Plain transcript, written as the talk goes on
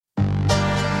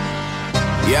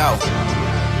Yo.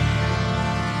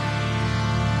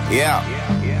 Yeah.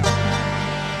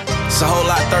 It's a whole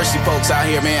lot of thirsty folks out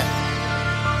here, man.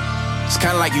 It's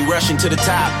kinda like you rushing to the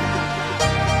top,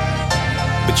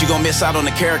 but you gonna miss out on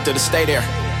the character to stay there.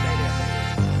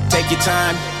 Take your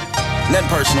time, nothing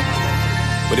personal,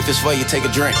 but if it's for you, take a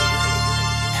drink.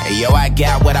 Hey yo, I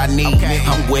got what I need,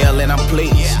 I'm well and I'm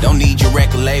pleased. Don't need your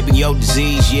record label, your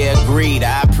disease, yeah, agreed.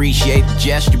 I appreciate the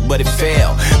gesture, but it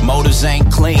failed. Motives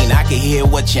ain't clean, I can hear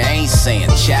what you ain't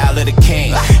saying. Child of the king,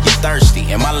 you're thirsty,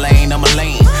 in my lane, I'm a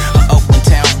lean. An Oakland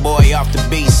town boy off the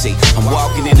BC, I'm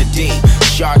walking in the deep.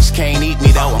 Sharks can't eat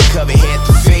me though, I'm covered head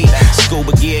to feet.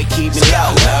 Scuba gear keep me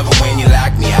low, love it when you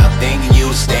lock me out, thinking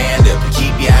you'll stand up and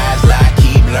keep your eyes locked.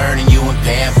 Keep learning you in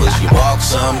Pampers, you walk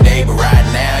someday, but right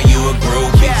now you a group.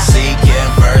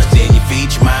 Seeking first, then you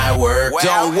feature my work.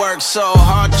 Don't work so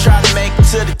hard to try to make it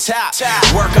to the top.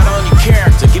 Work out on your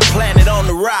character, get planted on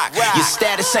the rock. Your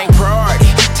status ain't priority,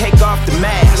 take off the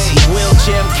mask.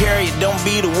 Wheelchair carrier, don't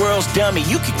be the world's dummy,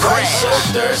 you can crash. Why you so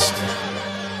thirsty?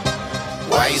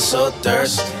 Why you so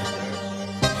thirsty?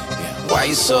 Why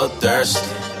you so thirsty?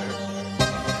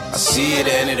 I see it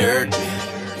and it hurt me.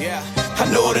 I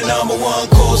know the number one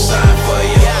cosign for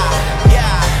you.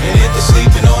 And if they're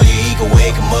sleeping on you, he can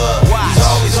wake him up. He's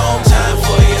always on time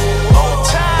for you. On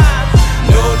time.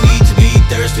 No need to be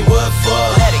thirsty, what for?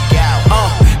 Let it go.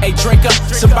 Hey, drink up,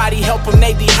 somebody help them,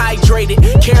 they dehydrated.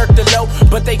 Character low,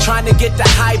 but they trying to get the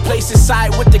high place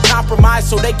inside with the compromise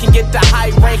so they can get the high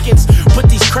rankings. Put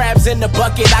these crabs in the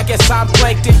bucket, I guess I'm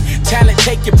plankton. Talent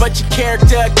take you, but your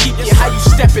character keep you. How you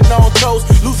stepping on toes,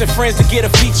 losing friends to get a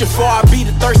feature. For I be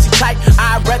the thirsty type,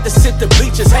 I'd rather sit the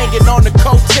bleachers. Hanging on the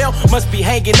coattail, must be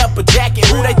hanging up a jacket.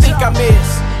 Who they think I'm is?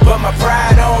 But my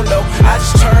pride on low, I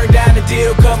just turned down the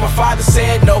deal cause my father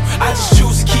said no. I just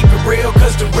choose to keep it real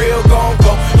cause the real gon'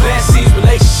 go. Blessings,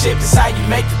 relationship is how you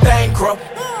make the thing grow.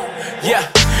 Yeah,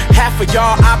 half of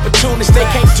y'all opportunists, they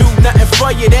can't do nothing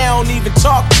for you, they don't even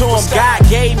talk to them. God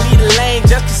gave me the lane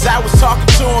just cause I was talking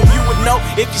to him. You would know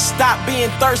if you stop being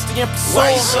thirsty and pursue.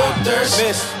 Why you so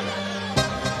thirsty?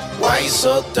 Why you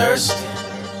so thirsty?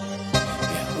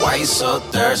 Why you so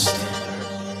thirsty?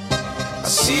 I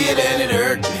see it and it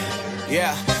hurt me.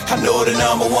 I know the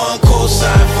number one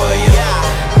cosign for you.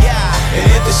 And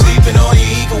if they're sleeping on you,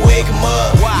 he can wake him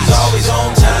up. He's always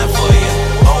on time for you.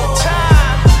 On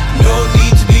time. No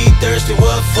need to be thirsty,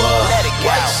 what for? Let it go.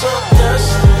 Why you so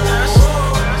thirsty?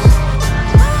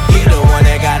 He the one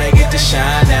that gotta get the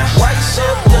shine now. Why you so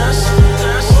thirsty?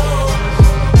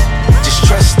 Just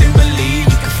trust and believe,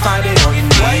 you can find it on your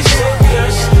knees. Why you so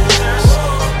thirsty?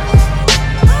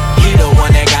 He the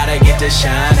one that gotta get the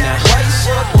shine now. Why you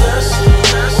so thirsty?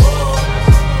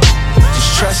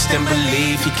 Trust and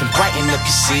believe, he can brighten up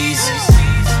your seasons.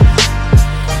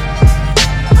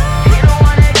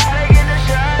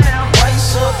 Why you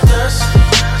so thirsty?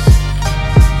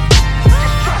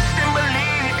 Just trust and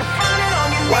believe, you can find it on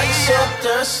your knees. Why you so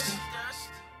thirsty?